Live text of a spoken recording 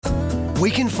We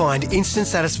can find instant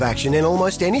satisfaction in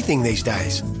almost anything these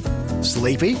days.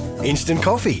 Sleepy? Instant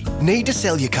coffee. Need to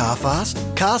sell your car fast?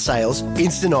 Car sales,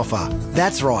 instant offer.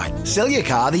 That's right, sell your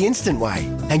car the instant way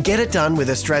and get it done with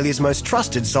Australia's most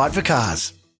trusted site for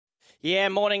cars. Yeah,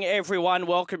 morning everyone.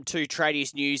 Welcome to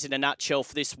Tradies News in a nutshell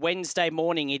for this Wednesday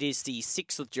morning. It is the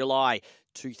 6th of July.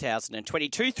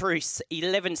 2022 through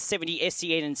 1170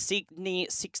 SEN in Sydney,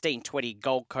 1620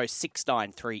 Gold Coast,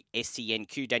 693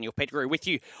 SENQ. Daniel Pettigrew with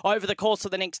you over the course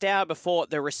of the next hour before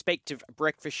the respective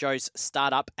breakfast shows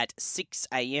start up at 6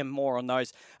 a.m. More on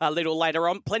those a little later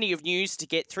on. Plenty of news to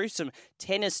get through. Some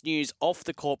tennis news off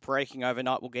the court breaking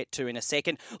overnight we'll get to in a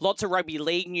second. Lots of rugby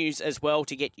league news as well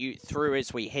to get you through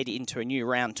as we head into a new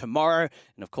round tomorrow.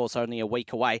 And of course, only a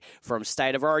week away from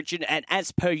State of Origin. And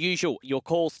as per usual, your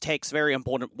calls, texts, very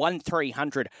important,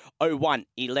 1300 01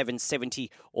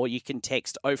 1170, or you can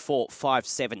text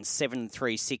 0457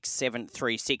 736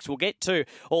 736. We'll get to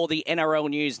all the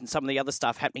NRL news and some of the other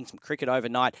stuff happening, some cricket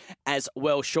overnight as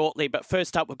well shortly. But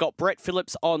first up, we've got Brett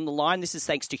Phillips on the line. This is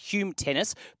thanks to Hume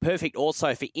Tennis, perfect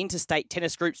also for interstate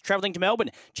tennis groups travelling to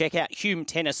Melbourne. Check out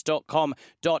humetennis.com.au.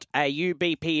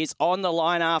 BP is on the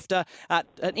line after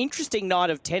an interesting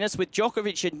night of tennis with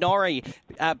Djokovic and Norrie,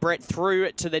 Brett,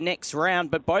 through to the next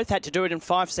round, but both had to do it in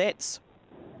 5 sets.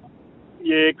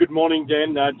 Yeah, good morning,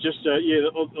 Dan.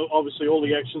 Obviously all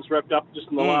the action's wrapped up just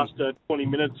in the last 20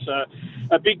 minutes.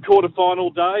 A big quarter-final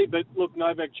day, but look,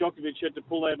 Novak Djokovic had to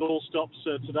pull out all stops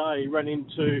today. He ran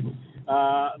into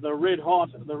the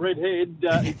redhead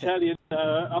Italian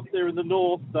up there in the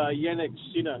north, Yannick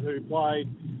Sinner, who played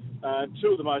two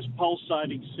of the most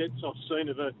pulsating sets I've seen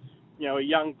of a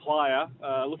young player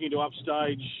looking to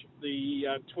upstage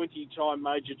the 20-time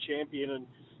major champion. And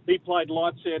he played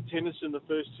lights-out tennis in the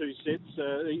first 2 sets.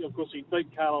 Of course, he beat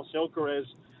Carlos Alcaraz,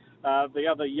 the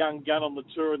other young gun on the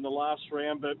tour, in the last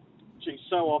round. But,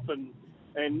 so often,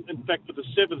 and in fact, for the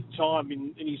 7th time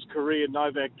in his career,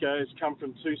 Novak has come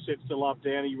from 2 sets to love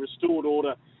down. He restored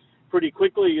order pretty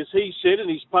quickly. As he said in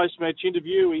his post-match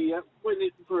interview, he went in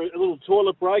for a little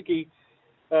toilet break. He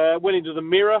went into the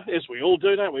mirror, as we all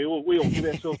do, don't we? We all give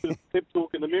ourselves a pep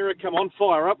talk in the mirror. Come on,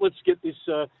 fire up. Let's get this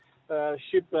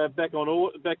ship back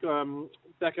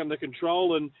under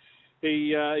control. And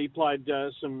he played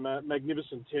some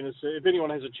magnificent tennis. If anyone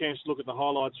has a chance to look at the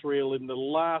highlights reel, in the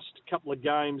last couple of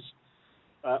games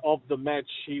of the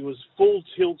match, he was full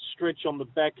tilt stretch on the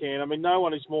backhand. I mean, no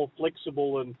one is more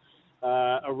flexible and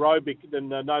aerobic than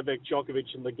Novak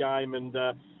Djokovic in the game, and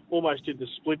almost did the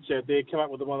splits out there, come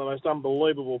up with one of the most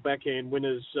unbelievable backhand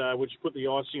winners, which put the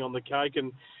icing on the cake.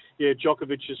 And yeah,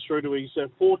 Djokovic is through to his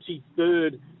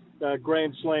 43rd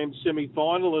Grand Slam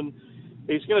semi-final, and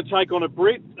he's going to take on a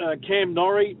Brit, Cam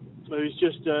Norrie, who's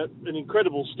just an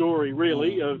incredible story,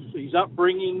 really, of his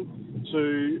upbringing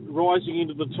to rising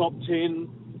into the top 10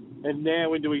 and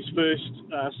now into his first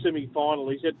semi-final.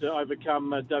 He's had to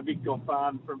overcome David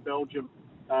Goffin from Belgium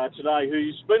today,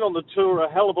 who's been on the tour a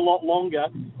hell of a lot longer,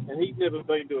 and he'd never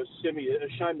been to a semi. A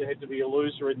shame there had to be a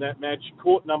loser in that match.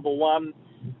 Court number 1,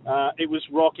 it was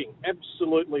rocking,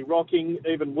 absolutely rocking.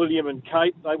 Even William and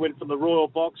Kate, they went from the Royal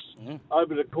Box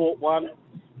over to Court 1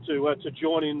 to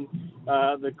join in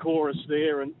the chorus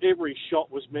there, and every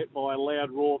shot was met by a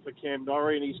loud roar for Cam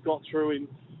Norrie, and he's got through in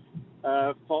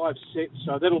 5 sets.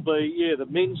 So that'll be, the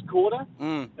men's quarter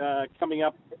coming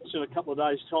up in a couple of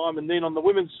days' time. And then on the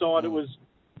women's side, it was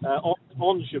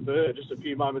on Jabeur just a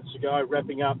few moments ago,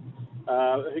 wrapping up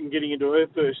and getting into her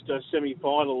first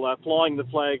semi-final, flying the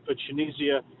flag for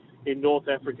Tunisia in North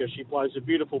Africa. She plays a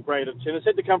beautiful brand of tennis.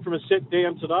 Had to come from a set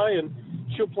down today, and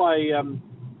she'll play a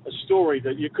story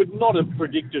that you could not have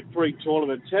predicted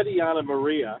pre-tournament. Tatiana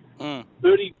Maria,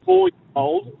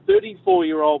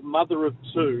 34-year-old mother of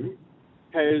 2,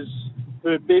 has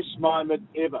her best moment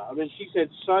ever. I mean, she's had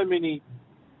so many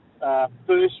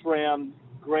first-round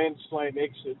Grand Slam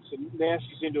exits, and now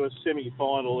she's into a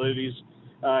semi-final. It is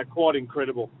quite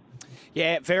incredible.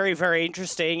 Yeah, very, very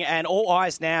interesting. And all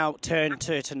eyes now turn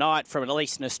to tonight from at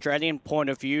least an Australian point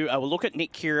of view. We'll look at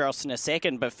Nick Kyrgios in a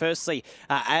second. But firstly,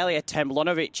 Alia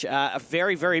Tomljanovic, a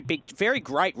very, very big, very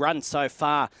great run so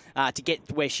far to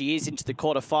get where she is into the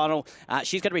quarterfinal.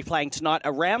 She's going to be playing tonight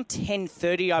around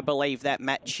 10:30, I believe that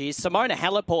match is. Simona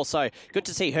Halep also, good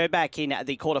to see her back in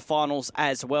the quarterfinals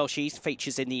as well. She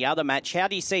features in the other match. How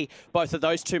do you see both of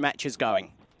those two matches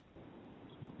going?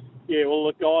 Yeah, well,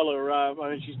 look,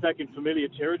 Isla, she's back in familiar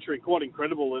territory. Quite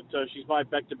incredible that she's made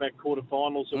back-to-back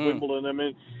quarterfinals at Wimbledon. I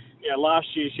mean,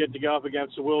 last year she had to go up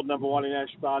against the world number 1 in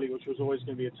Ash Barty, which was always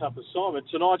going to be a tough assignment.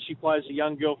 Tonight she plays a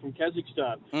young girl from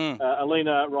Kazakhstan,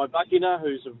 Alina Rybakina,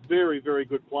 who's a very, very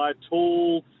good player,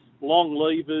 tall, long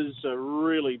levers,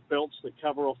 really belts the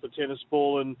cover off the tennis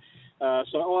ball. And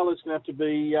so Isla's going to have to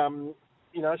be,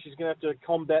 she's going to have to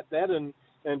combat that and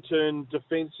turn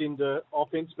defence into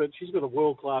offence. But she's got a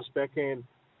world-class backhand,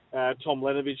 Tom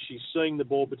Lenovich. She's seeing the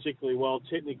ball particularly well,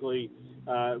 technically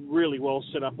really well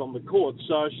set up on the court.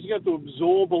 So she's going to have to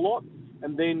absorb a lot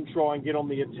and then try and get on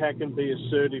the attack and be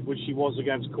assertive, which she was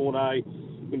against Cornet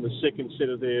in the second set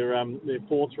of their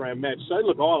fourth-round match. So,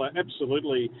 look, Isla,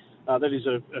 absolutely, that is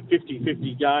a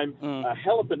 50-50 game.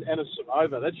 Halep and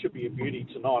Anisimova, that should be a beauty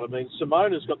tonight. I mean,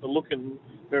 Simona's got the look in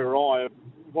her eye of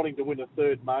wanting to win a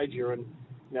third major, and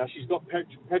now she's got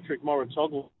Patrick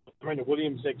Moritoglu, Serena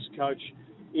Williams' ex-coach,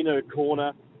 in her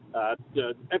corner.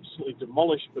 Absolutely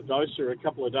demolished Badosa a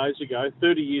couple of days ago.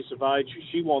 30 years of age,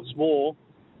 she wants more.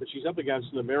 But she's up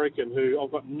against an American who I've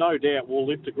got no doubt will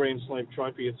lift a Grand Slam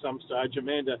trophy at some stage.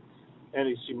 Amanda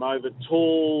Anisimova,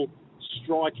 tall,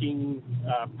 striking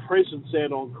presence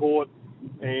out on court,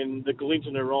 and the glint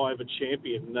in her eye of a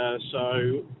champion. I'll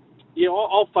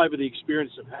favour the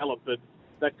experience of Halep, but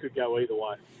that could go either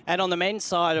way. And on the men's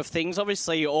side of things,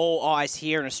 obviously all eyes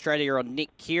here in Australia are on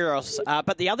Nick Kyrgios,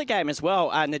 but the other game as well,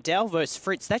 Nadal versus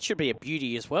Fritz, that should be a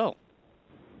beauty as well.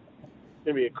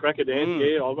 Going to be a cracker, Dan.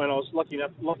 Yeah, I mean, I was lucky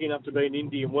enough to be in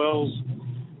Indian Wells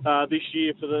this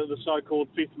year for the so-called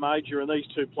fifth major, and these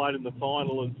two played in the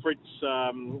final. And Fritz,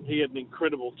 he had an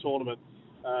incredible tournament.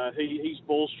 His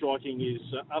ball striking is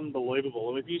unbelievable.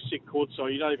 I mean, if you sit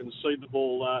courtside, you don't even see the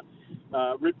ball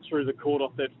rip through the court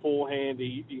off that forehand.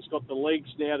 He's got the legs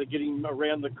now to get him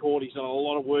around the court. He's done a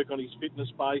lot of work on his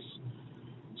fitness base.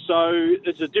 So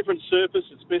it's a different surface.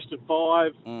 It's best of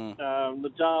five.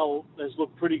 Nadal has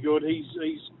looked pretty good. He's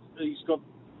got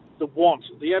the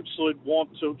absolute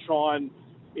want to try and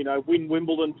win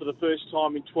Wimbledon for the first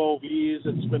time in 12 years.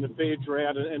 It's been a fair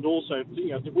drought, and also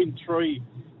to win three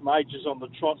majors on the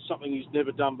trot, something he's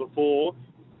never done before.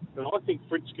 But I think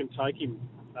Fritz can take him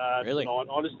really? Tonight.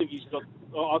 I just think he's got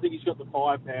the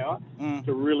firepower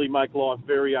to really make life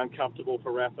very uncomfortable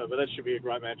for Rafa. But that should be a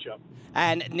great matchup.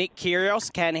 And Nick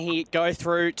Kyrgios, can he go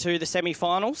through to the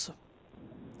semi-finals?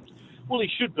 Well, he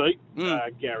should be,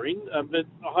 Gary. But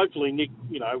hopefully Nick,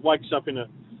 wakes up in a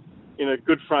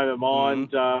good frame of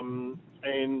mind, and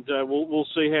we'll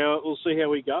see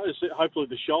how he goes. Hopefully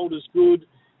the shoulder's good.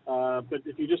 But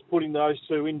if you're just putting those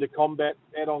two into combat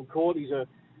out on court, he's going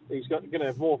to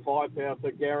have more firepower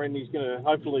for Garin. He's going to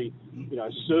hopefully,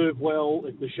 serve well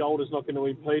if the shoulder's not going to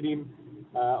impede him.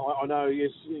 I know,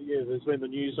 there's been the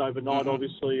news overnight,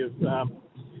 obviously, of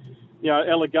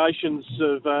allegations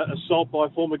of assault by a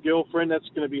former girlfriend. That's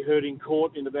going to be heard in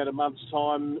court in about a month's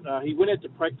time. He went out to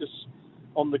practice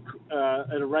on the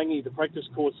at Orangi, the practice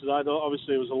courts today.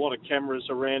 Obviously, there was a lot of cameras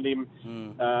around him.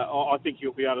 I think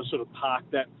he'll be able to sort of park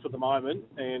that for the moment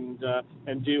and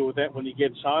deal with that when he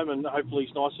gets home. And hopefully,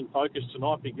 he's nice and focused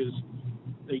tonight because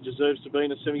he deserves to be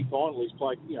in a semi-final. He's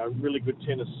played, really good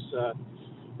tennis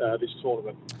this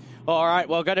tournament. All right,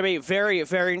 well, going to be very,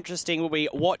 very interesting. We'll be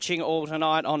watching all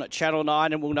tonight on Channel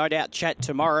 9, and we'll no doubt chat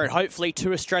tomorrow. And hopefully,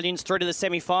 two Australians through to the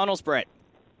semi-finals, Brett.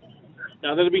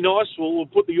 Now, that'll be nice. We'll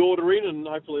put the order in, and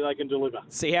hopefully they can deliver.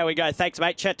 See how we go. Thanks,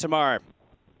 mate. Chat tomorrow.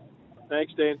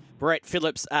 Thanks, Dan. Brett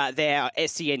Phillips, their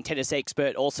SEN tennis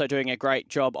expert, also doing a great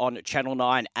job on Channel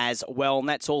 9 as well. And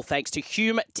that's all thanks to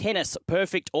Hume Tennis.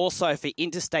 Perfect also for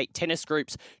interstate tennis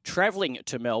groups travelling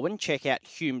to Melbourne. Check out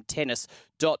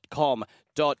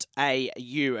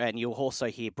humetennis.com.au, and you'll also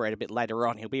hear Brett a bit later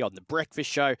on. He'll be on The Breakfast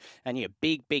Show, and a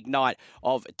big night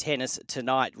of tennis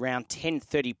tonight, around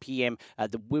 10:30 p.m.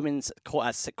 The women's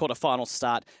quarterfinals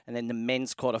start, and then the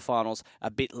men's quarterfinals a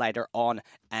bit later on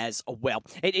as well.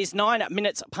 It is 9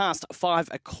 minutes past 5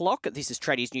 o'clock. This is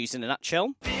Tradies News in a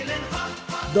nutshell.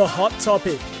 The hot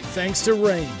topic, thanks to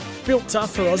Rheem. Built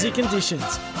tough for Aussie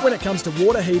conditions. When it comes to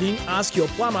water heating, ask your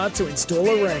plumber to install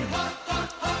a Rheem.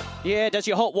 Yeah, does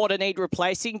your hot water need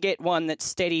replacing? Get one that's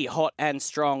steady, hot and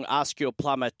strong. Ask your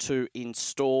plumber to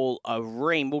install a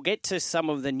Rheem. We'll get to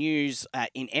some of the news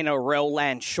in NRL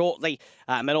land shortly,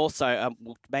 and also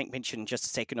we'll make mention in just a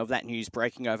second of that news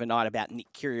breaking overnight about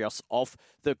Nick Kyrgios off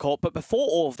the court. But before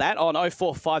all of that, on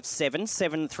 0457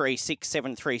 736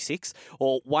 736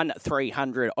 or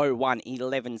 1300 01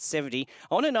 1170,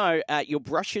 I want to know your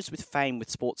brushes with fame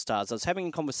with sports stars. I was having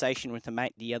a conversation with a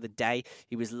mate the other day.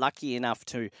 He was lucky enough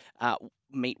to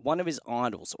meet one of his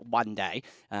idols one day,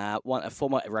 a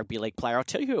former rugby league player. I'll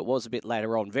tell you who it was a bit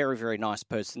later on. Very, very nice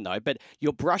person, though. But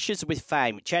your brushes with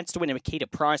fame. Chance to win a Makita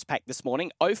prize pack this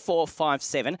morning.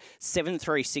 0457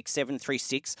 736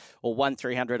 736 or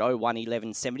 1300 01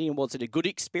 1170. And was it a good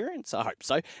experience? I hope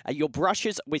so. Your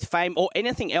brushes with fame or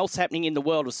anything else happening in the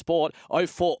world of sport.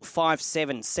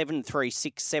 0457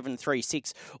 736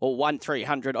 736 or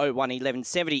 1300 01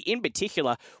 1170. In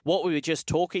particular, what we were just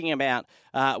talking about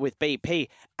with BP.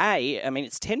 I mean,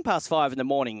 it's 10 past 5 in the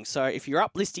morning, so if you're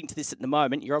up listening to this at the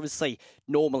moment, you obviously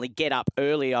normally get up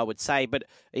early, I would say, but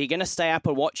are you going to stay up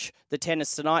and watch the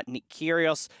tennis tonight? Nick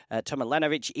Kyrgios,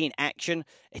 Tomljanovic in action.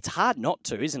 It's hard not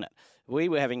to, isn't it? We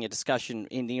were having a discussion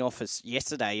in the office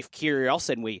yesterday. If Kyrgios,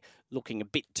 and we're looking a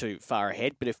bit too far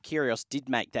ahead, but if Kyrgios did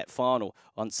make that final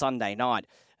on Sunday night,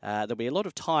 there'll be a lot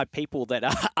of tired people that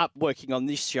are up working on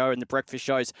this show and the breakfast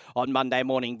shows on Monday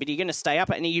morning. But are you going to stay up?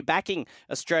 And are you backing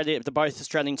both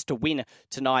Australians to win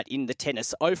tonight in the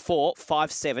tennis?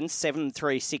 0457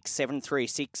 736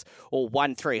 736 or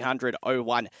 1300 01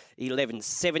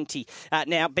 1170.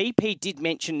 Now, BP did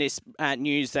mention this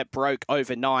news that broke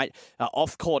overnight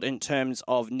off court in terms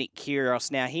of Nick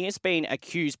Kyrgios. Now, he has been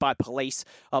accused by police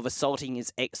of assaulting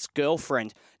his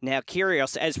ex-girlfriend. Now,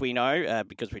 Kyrgios, as we know,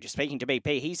 because we're just speaking to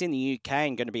BP, he's in the UK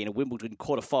and going to be in a Wimbledon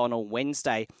quarterfinal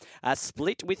Wednesday.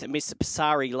 Split with Miss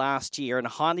Psari last year in a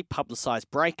highly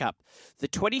publicised breakup. The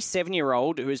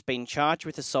 27-year-old who has been charged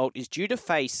with assault is due to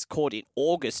face court in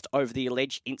August over the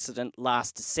alleged incident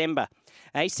last December.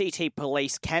 ACT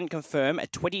police can confirm a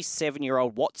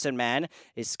 27-year-old Watson man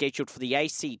is scheduled for the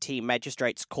ACT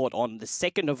Magistrates Court on the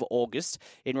 2nd of August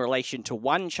in relation to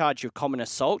one charge of common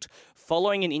assault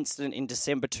following an incident in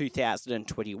December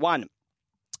 2021.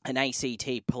 An ACT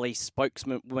police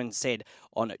spokesman said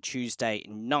on Tuesday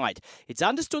night. It's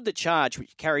understood the charge,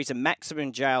 which carries a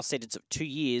maximum jail sentence of 2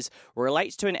 years,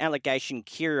 relates to an allegation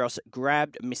Kyrgios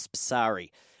grabbed Miss Psari.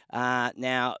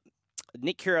 Now,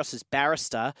 Nick Kyrgios'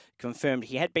 barrister confirmed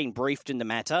he had been briefed in the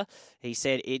matter. He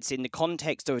said it's in the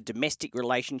context of a domestic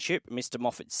relationship. Mr.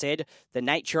 Moffat said the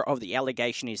nature of the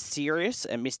allegation is serious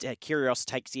and Mr. Kyrgios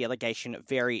takes the allegation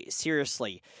very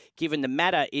seriously. Given the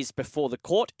matter is before the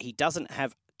court, he doesn't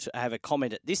have to have a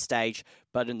comment at this stage,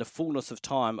 but in the fullness of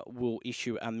time will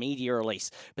issue a media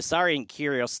release. Psari and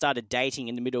Kyrgios started dating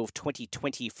in the middle of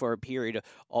 2020 for a period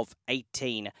of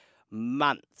 18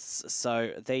 months.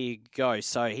 So there you go.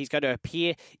 So he's going to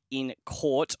appear in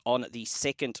court on the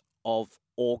 2nd of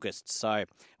August. So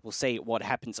we'll see what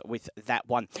happens with that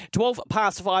one. 12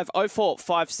 past 5,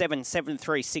 0457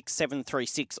 736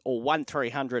 736 or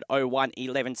 1300 01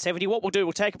 1170. What we'll do,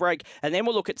 we'll take a break and then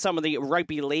we'll look at some of the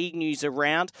rugby league news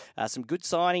around. Some good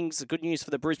signings, good news for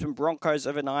the Brisbane Broncos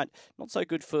overnight. Not so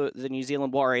good for the New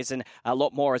Zealand Warriors, and a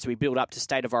lot more as we build up to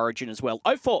State of Origin as well.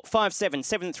 0457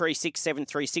 736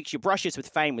 736. Your brushes with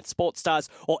fame with sports stars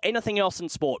or anything else in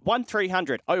sport.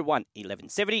 1300 01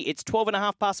 1170. It's 12 and a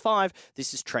half past 5.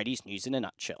 This is Tradies News in a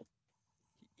nutshell.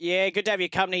 Yeah, good to have your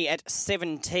company at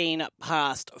 17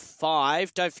 past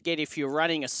 5. Don't forget, if you're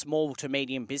running a small to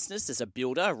medium business as a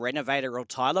builder, renovator or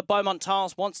tiler, Beaumont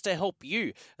Tiles wants to help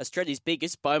you. Australia's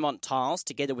biggest Beaumont Tiles,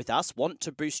 together with us, want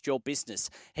to boost your business.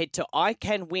 Head to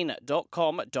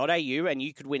iCanWin.com.au and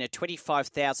you could win a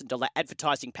 $25,000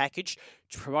 advertising package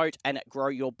to promote and grow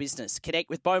your business. Connect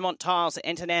with Beaumont Tiles.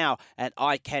 Enter now at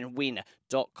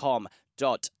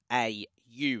iCanWin.com.au.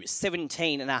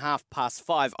 17 and a half past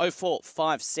 5,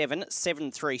 0457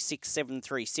 736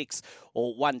 736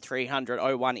 or 1300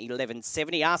 01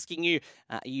 1170. Asking you,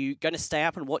 are you going to stay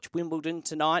up and watch Wimbledon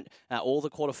tonight? All the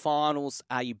quarterfinals.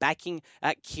 Are you backing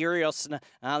Kyrgios and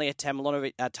Alia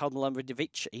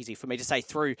Tomljanovic, easy for me to say,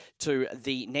 through to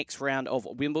the next round of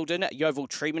Wimbledon? Yeovil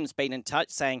Treeman's been in touch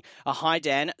saying, hi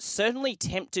Dan, certainly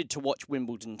tempted to watch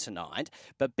Wimbledon tonight,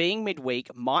 but being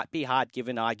midweek might be hard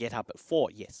given I get up at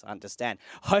 4. Yes, I understand.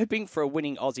 Hoping for a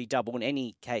winning Aussie double in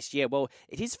any case. Yeah, well,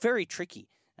 it is very tricky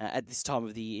at this time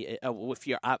of the year, if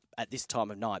you're up at this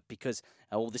time of night, because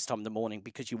or this time of the morning,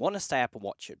 because you want to stay up and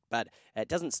watch it. But it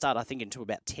doesn't start, I think, until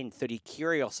about 10:30.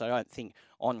 Kyrgios, I don't think,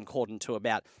 on court until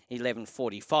about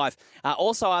 11:45.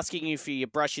 Also asking you for your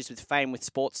brushes with fame with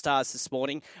sports stars this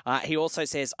morning. He also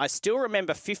says, I still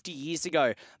remember 50 years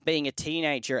ago being a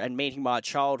teenager and meeting my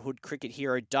childhood cricket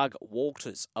hero Doug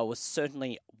Walters. I was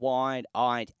certainly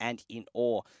wide-eyed and in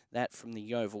awe. That from the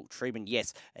Yeovil Treeman.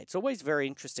 Yes, it's always very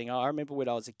interesting. I remember when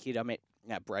I was a kid, I met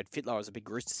Brad Fittler. I was a big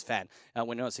Roosters fan.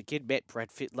 When I was a kid, met Brad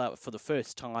Fittler for the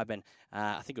first time, and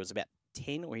I think it was about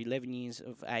 10 or 11 years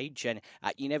of age, and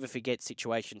you never forget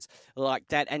situations like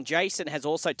that. And Jason has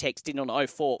also texted in on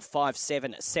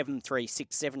 0457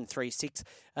 736 736,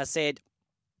 said,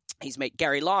 He's met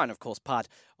Gary Lyon, of course, part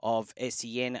of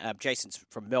SEN. Jason's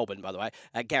from Melbourne, by the way.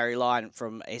 Gary Lyon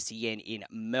from SEN in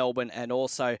Melbourne, and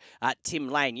also Tim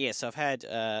Lane. Yes, so I've had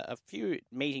a few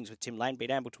meetings with Tim Lane, been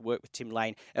able to work with Tim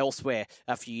Lane elsewhere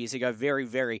a few years ago. Very,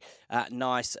 very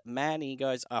nice man. He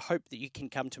goes, I hope that you can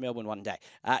come to Melbourne one day.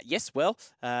 Yes, well,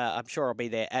 I'm sure I'll be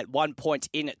there at one point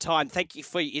in time. Thank you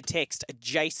for your text,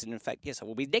 Jason. In fact, yes, I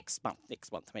will be next month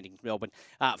meeting Melbourne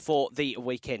for the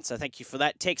weekend. So thank you for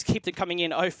that text. Keep them coming in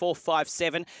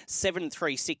 0457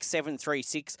 736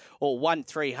 736 or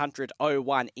 1300 01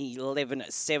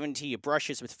 1170. Your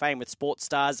brushes with fame with sports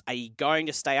stars. Are you going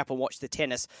to stay up and watch the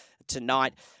tennis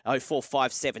tonight?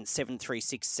 0457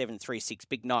 736 736.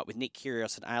 Big night with Nick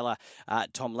Kyrgios and Ayla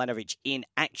Tomljanovic in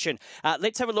action.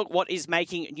 Let's have a look what is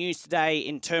making news today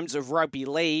in terms of rugby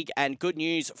league, and good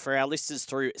news for our listeners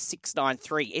through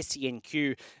 693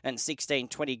 SENQ and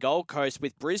 1620 Gold Coast,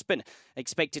 with Brisbane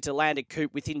expected to land a coup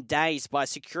within days by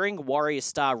securing Warriors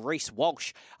star Reece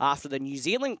Walsh after the New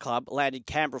Zealand club landed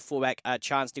Canberra fullback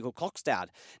Chance Nickel-Klokstad.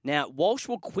 Now, Walsh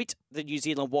will quit the New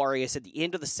Zealand Warriors at the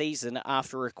end of the season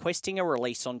after requesting a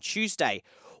release on Tuesday.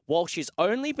 Walsh has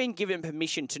only been given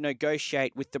permission to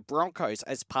negotiate with the Broncos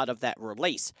as part of that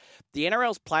release. The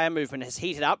NRL's player movement has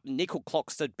heated up,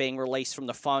 Nickel-Klokstad being released from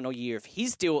the final year of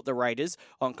his deal at the Raiders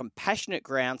on compassionate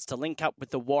grounds to link up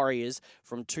with the Warriors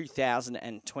from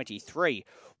 2023.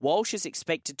 Walsh is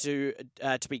expected to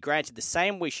be granted the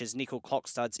same wish as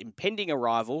Nickel-Klokstad's impending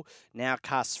arrival now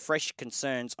casts fresh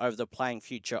concerns over the playing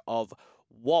future of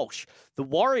Walsh. The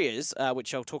Warriors,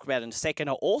 which I'll talk about in a second,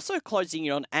 are also closing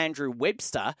in on Andrew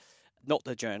Webster, not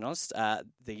the journalist,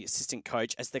 the assistant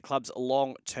coach, as the club's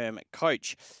long-term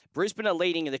coach. Brisbane are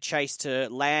leading in the chase to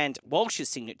land Walsh's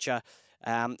signature.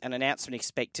 An announcement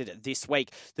expected this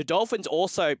week. The Dolphins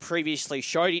also previously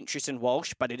showed interest in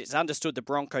Walsh, but it is understood the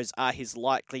Broncos are his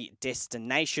likely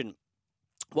destination.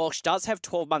 Walsh does have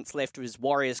 12 months left of his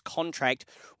Warriors contract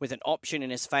with an option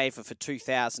in his favour for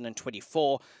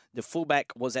 2024. The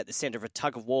fullback was at the centre of a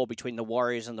tug-of-war between the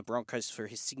Warriors and the Broncos for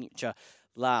his signature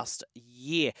last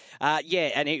year.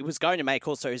 And he was going to make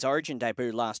also his Origin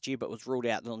debut last year, but was ruled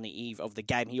out on the eve of the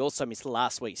game. He also missed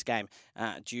last week's game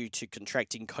due to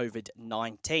contracting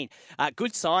COVID-19.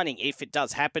 Good signing if it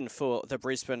does happen for the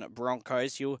Brisbane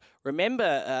Broncos. You'll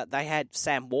remember they had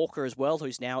Sam Walker as well,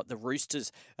 who's now at the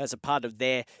Roosters as a part of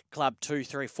their club 2,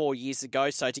 3, 4 years ago.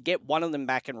 So to get one of them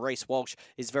back and Reece Walsh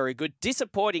is very good.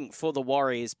 Disappointing for the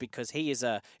Warriors because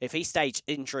if he stays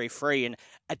injury-free and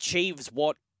achieves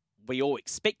what we all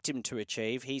expect him to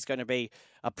achieve, he's going to be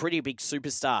a pretty big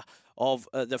superstar of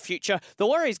the future. The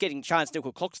Warriors getting Chance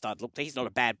Nickel-Klokstad. Look, he's not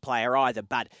a bad player either,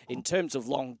 but in terms of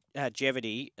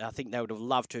longevity, I think they would have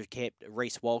loved to have kept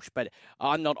Reece Walsh, but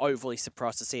I'm not overly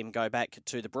surprised to see him go back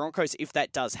to the Broncos if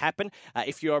that does happen.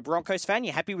 If you're a Broncos fan,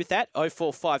 you're happy with that?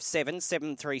 0457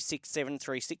 736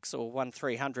 736 or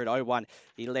 1300 01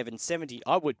 1170.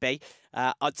 I would be.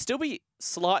 I'd still be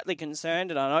slightly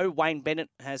concerned, and I know Wayne Bennett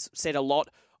has said a lot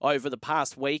over the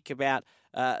past week about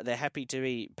they're happy to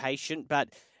be patient, but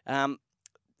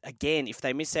again, if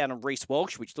they miss out on Reece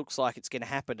Walsh, which looks like it's going to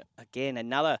happen again,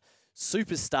 another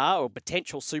superstar or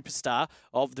potential superstar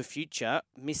of the future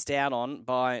missed out on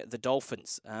by the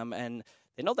Dolphins. And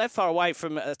they're not that far away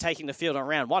from taking the field on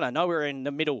round one. I know we're in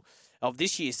the middle of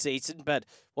this year's season, but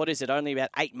what is it, only about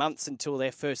 8 months until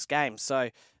their first game. So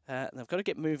they've got to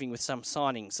get moving with some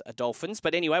signings, Dolphins.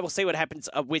 But anyway, we'll see what happens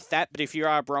with that. But if you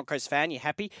are a Broncos fan, you're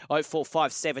happy.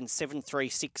 0457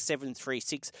 736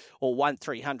 736 or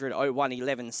 1300 01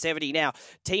 1170. Now,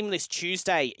 team list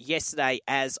Tuesday yesterday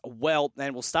as well.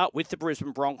 And we'll start with the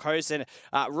Brisbane Broncos. And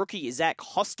rookie Zach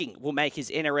Hosking will make his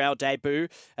NRL debut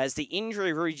as the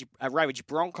injury-ravaged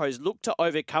Broncos look to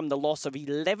overcome the loss of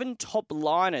 11 top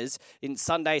liners in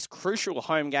Sunday's crucial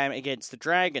home game against the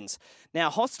Dragons. Now,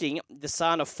 Hosking, the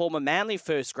son of former Manly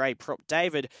first-grade prop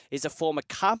David, is a former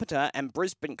Carpenter, and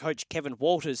Brisbane coach Kevin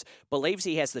Walters believes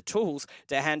he has the tools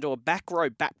to handle a back-row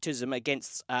baptism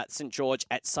against St George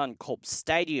at Suncorp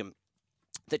Stadium.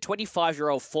 The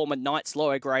 25-year-old former Knights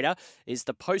lower grader is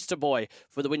the poster boy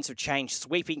for the winds of change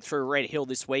sweeping through Red Hill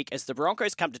this week as the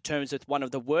Broncos come to terms with one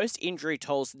of the worst injury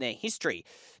tolls in their history.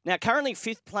 Now, currently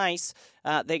 5th place,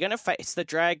 they're going to face the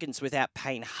Dragons without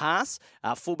Payne Haas,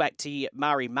 fullback T.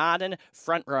 Murray Martin,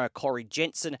 front rower Corey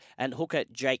Jensen, and hooker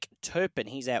Jake Turpin.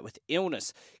 He's out with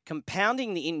illness.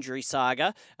 Compounding the injury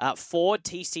saga, forward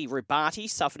TC Ribati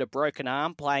suffered a broken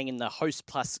arm playing in the Host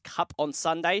Plus Cup on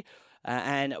Sunday.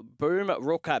 and boom back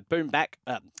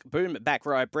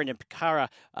row Brendan Picara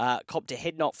copped a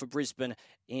head knock for Brisbane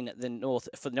in the North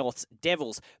for the North's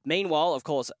Devils. Meanwhile, of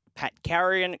course, Pat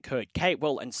Carrion, Kurt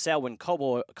Catewell and Selwyn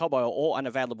Cobbo are all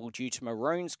unavailable due to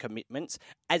Maroons commitments,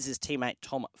 as is teammate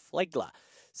Tom Flegler.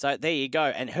 So there you go.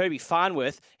 And Herbie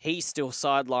Farnworth, he's still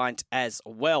sidelined as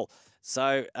well.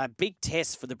 So a big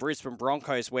test for the Brisbane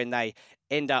Broncos when they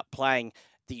end up playing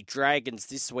the Dragons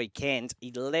this weekend.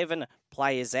 11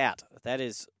 players out. That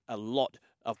is a lot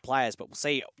of players, but we'll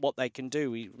see what they can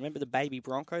do. We remember the baby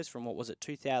Broncos from,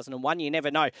 2001? You never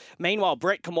know. Meanwhile,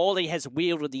 Brett Camorley has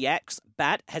wielded the axe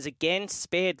bat, has again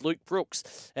spared Luke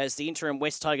Brooks as the interim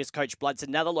West Tigers coach bloods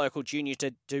another local junior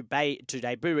to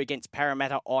debut against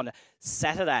Parramatta on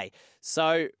Saturday.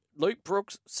 So Luke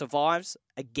Brooks survives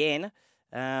again.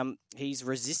 He's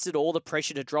resisted all the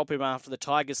pressure to drop him after the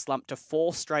Tigers slumped to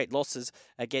 4 straight losses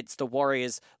against the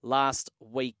Warriors last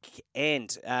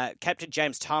weekend. Captain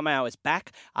James Tamau is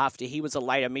back after he was a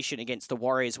late omission against the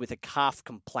Warriors with a calf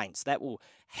complaint. So that will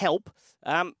help.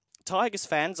 Tigers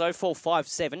fans,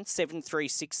 0457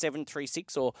 736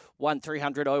 736 or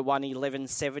 1300 01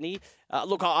 1170.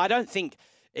 Look, I don't think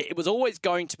it was always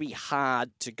going to be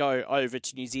hard to go over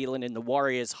to New Zealand in the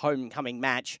Warriors' homecoming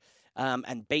match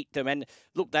and beat them. And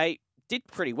look, they did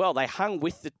pretty well. They hung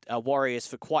with the Warriors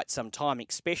for quite some time,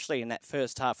 especially in that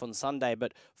first half on Sunday.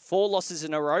 But 4 losses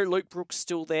in a row. Luke Brooks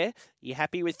still there. You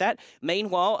happy with that?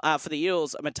 Meanwhile, for the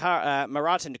Eels,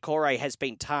 Marata Nikore has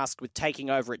been tasked with taking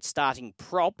over its starting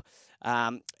prop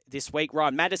this week.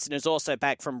 Ryan Madison is also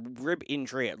back from rib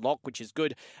injury at lock, which is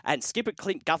good. And skipper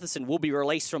Clint Gutherson will be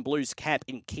released from Blues camp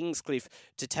in Kingscliff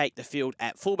to take the field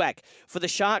at fullback. For the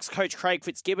Sharks, coach Craig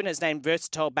Fitzgibbon has named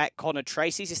versatile back Connor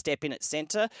Tracy to step in at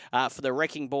centre for the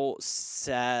Wrecking Ball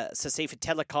Sasifa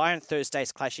Talakai on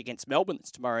Thursday's clash against Melbourne.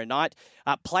 It's tomorrow night.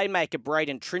 Playmaker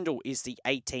Braden Trindle is the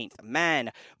 18th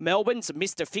man. Melbourne's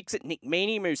Mr. Fix-It Nick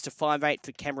Meaney moves to 5'8"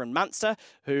 for Cameron Munster,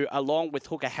 who, along with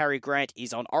hooker Harry Grant,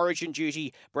 is on origin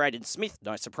duty. Braden Smith,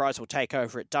 no surprise, will take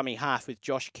over at dummy half with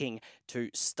Josh King to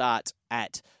start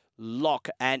at lock.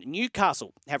 And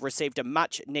Newcastle have received a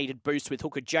much-needed boost with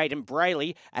hooker Jaden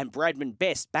Brayley and Bradman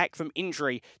Best back from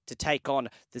injury to take on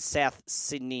the South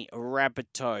Sydney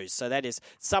Rabbitohs. So that is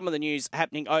some of the news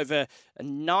happening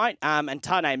overnight. And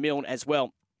Tane Milne as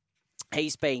well.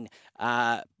 He's been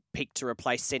picked to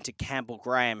replace centre Campbell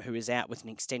Graham, who is out with an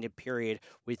extended period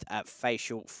with a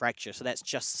facial fracture. So that's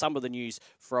just some of the news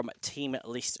from Team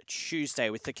List Tuesday.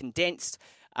 With the condensed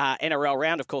NRL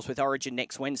round, of course, with Origin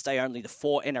next Wednesday, only the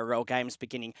 4 NRL games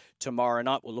beginning tomorrow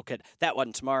night. We'll look at that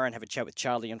one tomorrow and have a chat with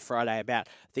Charlie on Friday about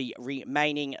the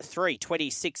remaining 3.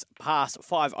 26 past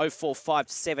 5,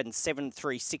 0457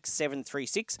 736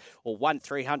 736 or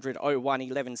 1300 01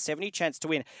 1170. Chance to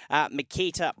win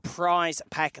Makita prize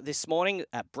pack this morning.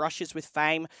 Brushes with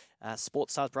Fame.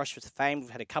 Sports Stars Brush with Fame. We've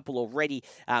had a couple already.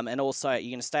 And also,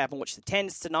 you're going to stay up and watch the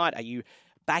tens tonight. Are you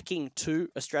backing 2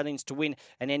 Australians to win,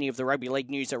 and any of the rugby league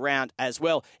news around as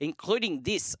well, including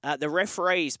this, the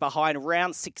referees behind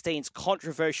round 16's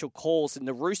controversial calls in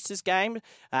the Roosters game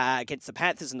against the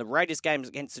Panthers and the Raiders games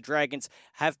against the Dragons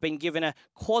have been given a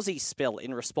quasi-spell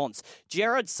in response.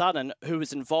 Gerard Sutton, who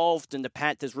was involved in the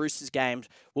Panthers-Roosters games,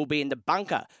 will be in the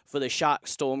bunker for the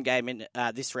Shark-Storm game in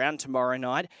this round tomorrow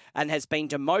night and has been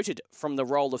demoted from the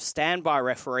role of standby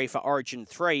referee for Origin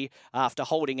 3 after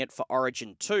holding it for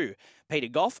Origin 2. Peter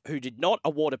Goff, who did not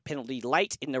award a penalty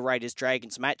late in the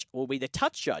Raiders-Dragons match, will be the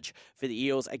touch judge for the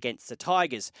Eels against the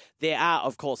Tigers. There are,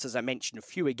 of course, as I mentioned,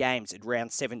 fewer games in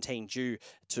round 17 due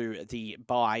to the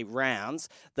bye rounds.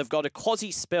 They've got a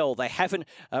quasi-spell. They haven't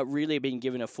really been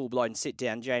given a full-blown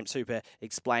sit-down. James Hooper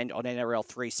explained on NRL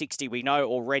 360. We know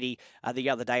already the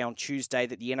other day on Tuesday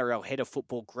that the NRL head of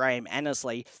football, Graham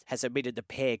Annesley, has admitted the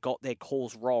pair got their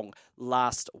calls wrong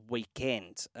last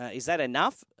weekend. Is that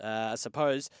enough? I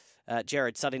suppose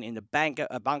Gerard Sutton in the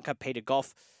bunker, Peter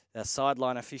Goff,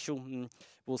 sideline official.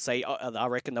 We'll see. I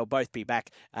reckon they'll both be back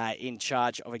in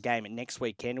charge of a game next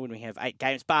weekend when we have 8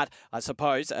 games. But I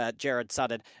suppose Gerard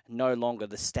Sutton no longer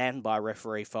the standby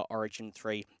referee for Origin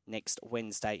 3 next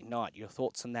Wednesday night. Your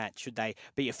thoughts on that? Should they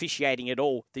be officiating at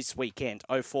all this weekend?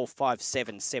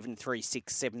 0457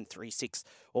 736 736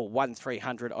 or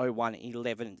 1300 01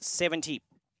 1170.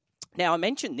 Now, I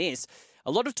mentioned this. A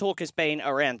lot of talk has been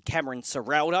around Cameron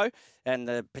Ciraldo and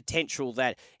the potential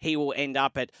that he will end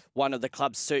up at one of the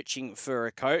clubs searching for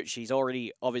a coach. He's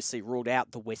already obviously ruled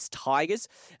out the West Tigers,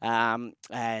 and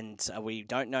we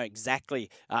don't know exactly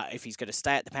if he's going to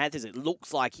stay at the Panthers. It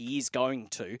looks like he is going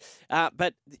to.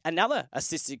 But another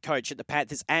assistant coach at the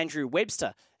Panthers, Andrew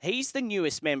Webster, he's the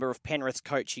newest member of Penrith's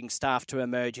coaching staff to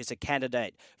emerge as a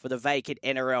candidate for the vacant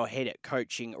NRL head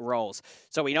coaching roles.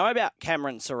 So we know about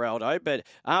Cameron Ciraldo, but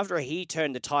after he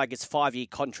turned the Tigers' 5-year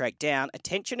contract down,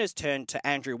 attention has turned to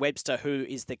Andrew Webster, who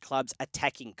is the club's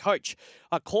attacking coach.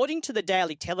 According to the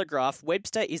Daily Telegraph,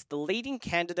 Webster is the leading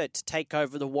candidate to take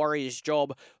over the Warriors'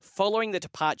 job following the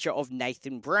departure of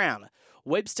Nathan Brown.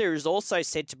 Webster is also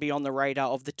said to be on the radar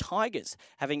of the Tigers,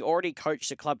 having already coached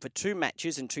the club for 2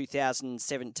 matches in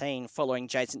 2017 following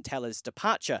Jason Taylor's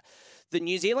departure. The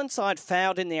New Zealand side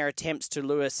failed in their attempts to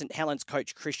lure St Helens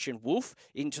coach Christian Wolf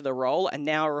into the role and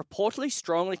now are reportedly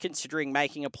strongly considering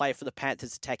making a play for the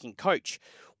Panthers' attacking coach.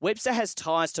 Webster has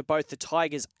ties to both the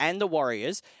Tigers and the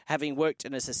Warriors, having worked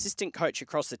as assistant coach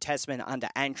across the Tasman under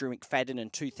Andrew McFadden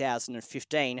in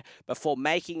 2015 before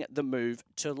making the move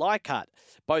to Leichhardt.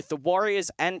 Both the Warriors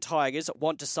and Tigers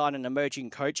want to sign an emerging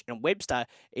coach, and Webster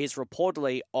is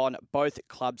reportedly on both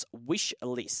clubs' wish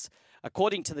lists.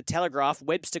 According to the Telegraph,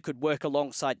 Webster could work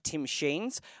alongside Tim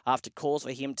Sheens after calls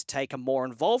for him to take a more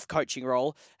involved coaching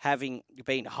role, having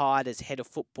been hired as head of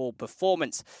football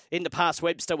performance. In the past,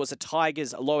 Webster was a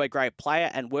Tigers lower grade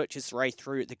player and worked his way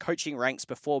through the coaching ranks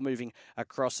before moving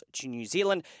across to New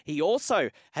Zealand. He also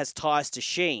has ties to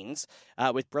Sheens,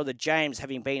 with brother James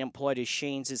having been employed as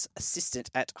Sheens'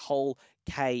 assistant at Hull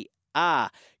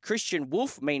KR. Christian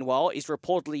Wolf, meanwhile, is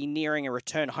reportedly nearing a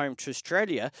return home to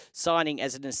Australia, signing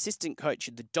as an assistant coach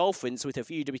of the Dolphins with a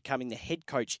view to becoming the head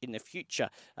coach in the future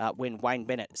when Wayne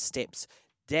Bennett steps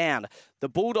down. The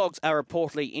Bulldogs are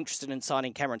reportedly interested in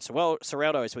signing Cameron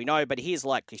Ciraldo, as we know, but he is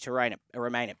likely to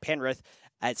remain at Penrith,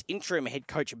 as interim head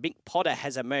coach Mick Potter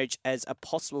has emerged as a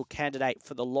possible candidate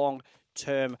for the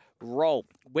long-term role.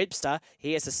 Webster,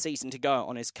 he has a season to go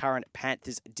on his current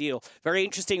Panthers deal. Very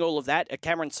interesting, all of that.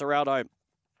 Cameron Ciraldo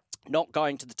not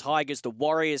going to the Tigers, the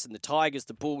Warriors and the Tigers,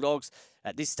 the Bulldogs,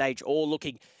 at this stage all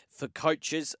looking for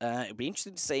coaches. It'll be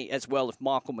interesting to see as well if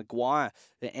Michael Maguire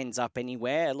ends up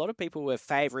anywhere. A lot of people were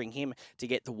favouring him to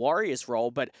get the Warriors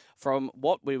role, but from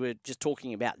what we were just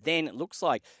talking about then, it looks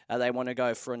like they want to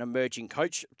go for an emerging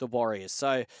coach, the Warriors.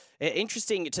 So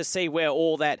interesting to see where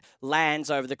all that lands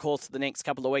over the course of the next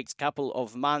couple of weeks, couple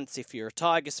of months. If you're a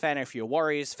Tigers fan or if you're a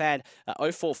Warriors fan,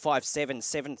 0457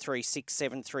 736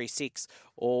 736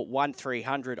 or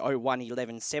 1300 01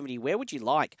 1170. Where would you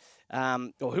like,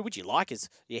 or who would you like as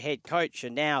your head coach?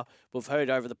 And now we've heard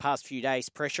over the past few days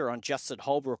pressure on Justin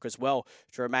Holbrook as well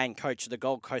to remain coach of the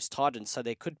Gold Coast Titans. So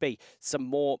there could be some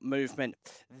more movement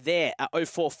there.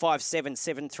 0457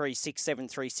 736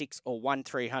 736 or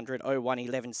 1300 01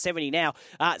 1170. Now,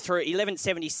 through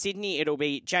 1170 Sydney, it'll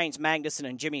be James Magnuson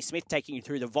and Jimmy Smith taking you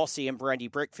through the Vossi and Brandy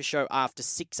Breakfast Show after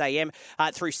 6 a.m.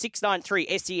 Through 693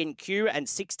 SENQ and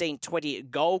 1620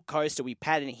 Gold Coast will be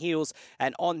Pat and Heels.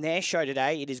 And on their show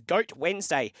today, it is Goat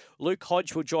Wednesday. Luke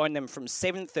Hodge will join them from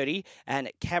 7:30 and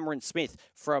Cameron Smith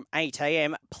from 8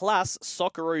 a.m. Plus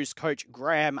Socceroos coach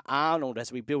Graham Arnold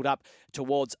as we build up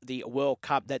towards the World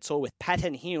Cup. That's all with Pat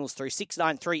and Heels through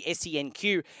 693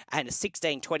 SENQ and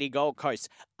 1620 Gold Coast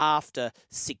after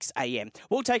 6 a.m.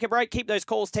 We'll take a break. Keep those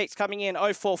calls, texts coming in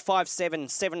 0457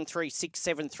 736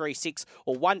 736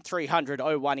 or 1300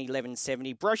 01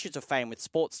 1170. Brochures of Fame with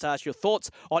Sports Stars. Your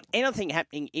thoughts on anything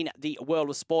happening in the world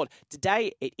of sport.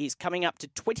 Today it is coming up to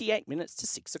 28 minutes to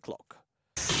 6 o'clock.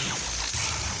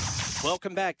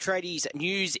 Welcome back, Tradies.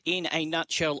 News in a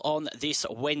nutshell on this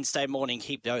Wednesday morning.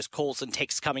 Keep those calls and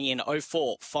texts coming in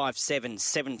 0457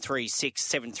 736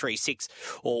 736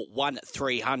 or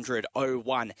 1300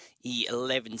 01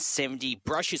 1170.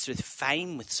 Brushes with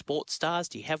Fame with Sports Stars.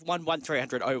 Do you have one?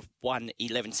 1300 01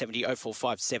 1170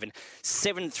 0457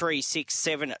 736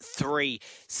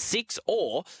 736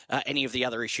 or any of the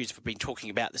other issues we've been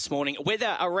talking about this morning.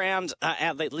 Weather around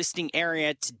our listening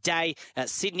area today.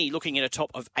 Sydney looking at a top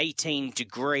of 18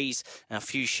 degrees, a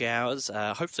few showers.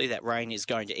 Hopefully that rain is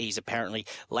going to ease apparently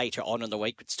later on in the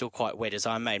week, but still quite wet as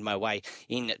I made my way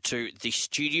into the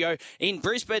studio. In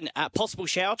Brisbane, possible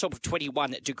shower, top of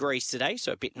 21 degrees. degrees today,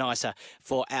 so a bit nicer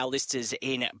for our listeners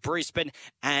in Brisbane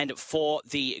and for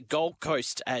the Gold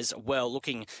Coast as well.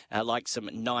 Looking like some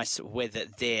nice weather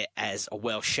there as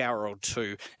well. Shower or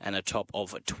two and a top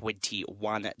of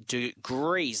 21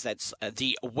 degrees. That's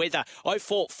the weather.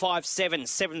 0457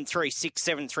 736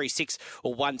 736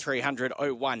 or 1300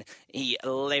 01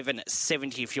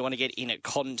 1170 if you want to get in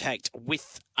contact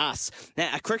with us.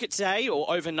 Now, a cricket today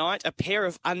or overnight, a pair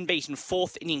of unbeaten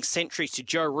fourth innings centuries to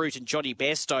Joe Root and Johnny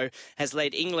Bairstow has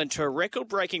led England to a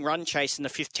record-breaking run chase in the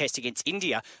fifth test against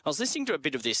India. I was listening to a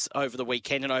bit of this over the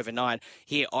weekend and overnight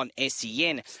here on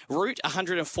SEN. Root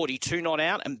 142 not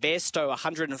out and Bairstow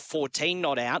 114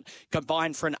 not out,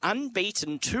 combined for an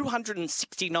unbeaten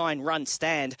 269 run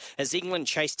stand as England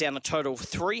chased down a total of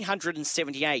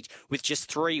 378 with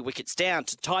just 3 wickets down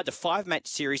to tie the 5-match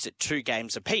series at 2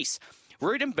 games apiece.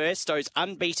 Root and Bairstow's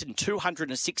unbeaten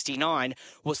 269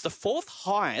 was the fourth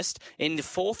highest in the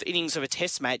fourth innings of a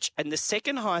test match and the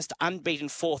second highest unbeaten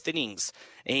fourth innings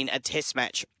in a test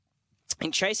match.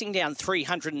 In chasing down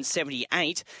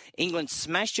 378, England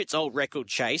smashed its old record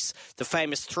chase, the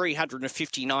famous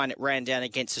 359 it ran down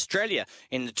against Australia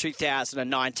in the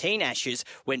 2019 Ashes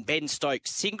when Ben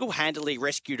Stokes single-handedly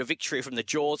rescued a victory from the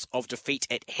jaws of defeat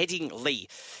at Headingley.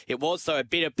 It was, though, a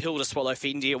bitter pill to swallow for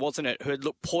India, wasn't it, who had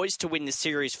looked poised to win the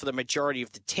series for the majority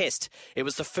of the test. It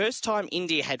was the first time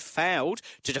India had failed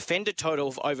to defend a total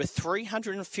of over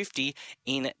 350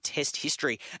 in test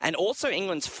history, and also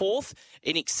England's fourth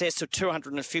in excess of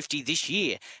 250 this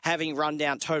year, having run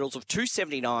down totals of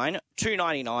 279,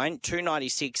 299,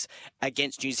 296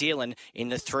 against New Zealand in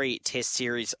the 3 test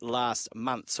series last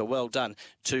month. So well done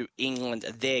to England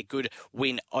there. Good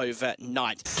win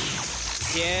overnight.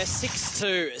 Yeah,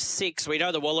 6-6. We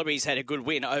know the Wallabies had a good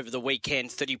win over the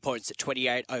weekend, 30 points at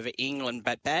 28 over England.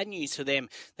 But bad news for them,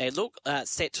 they look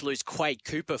set to lose Quade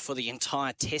Cooper for the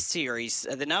entire Test series.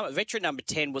 The veteran number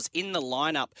 10 was in the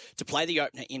lineup to play the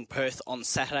opener in Perth on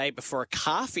Saturday before a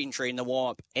calf injury in the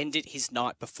warm-up ended his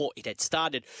night before it had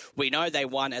started. We know they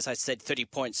won, as I said, 30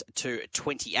 points to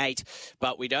 28.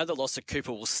 But we know the loss of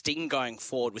Cooper will sting going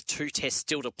forward with 2 tests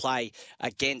still to play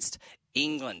against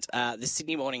England. The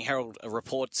Sydney Morning Herald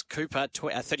reports Cooper,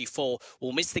 34,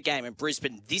 will miss the game in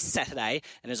Brisbane this Saturday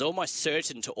and is almost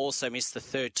certain to also miss the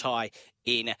third tie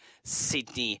in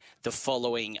Sydney the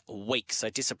following week.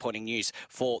 So disappointing news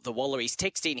for the Wallabies.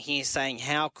 Text in here saying,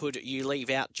 how could you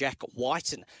leave out Jack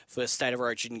Whiten for State of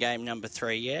Origin game number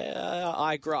 3? Yeah,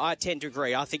 I agree. I tend to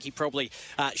agree. I think he probably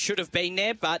should have been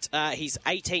there, but he's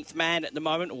 18th man at the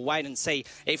moment. We'll wait and see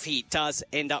if he does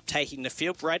end up taking the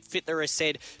field. Brad Fittler has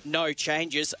said no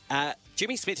changes.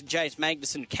 Jimmy Smith and James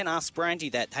Magnuson can ask Brandy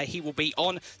that. He will be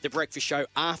on the breakfast show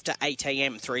after 8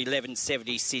 a.m. through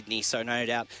 1170 Sydney, so no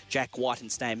doubt Jack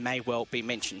Whiten's name may well be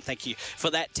mentioned. Thank you for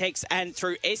that text. And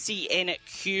through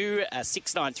SENQ,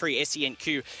 693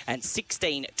 SENQ and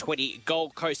 1620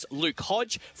 Gold Coast, Luke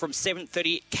Hodge from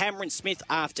 7:30, Cameron Smith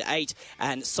after 8,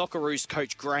 and Socceroos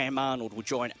coach Graham Arnold will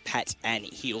join Pat and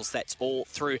Heels. That's all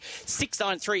through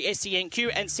 693 SENQ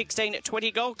and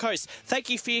 1620 Gold Coast. Thank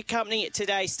you for your company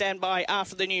today. Stand by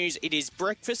after the news. It is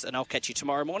breakfast, and I'll catch you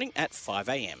tomorrow morning at 5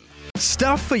 a.m.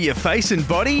 Stuff for your face and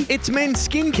body? It's men's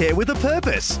skincare with a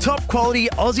purpose. Top quality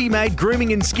Aussie-made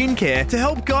grooming and skincare to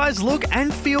help guys look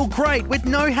and feel great with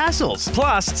no hassles.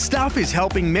 Plus, Stuff is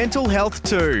helping mental health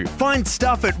too. Find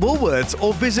Stuff at Woolworths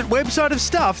or visit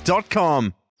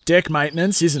websiteofstuff.com. Deck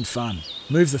maintenance isn't fun.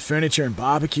 Move the furniture and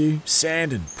barbecue,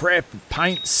 sand and prep,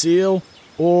 paint, seal,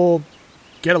 or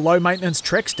get a low-maintenance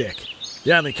Trex deck.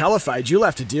 The only colour fade you'll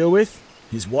have to deal with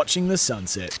is watching the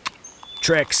sunset.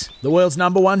 Trex, the world's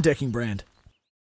 #1 decking brand.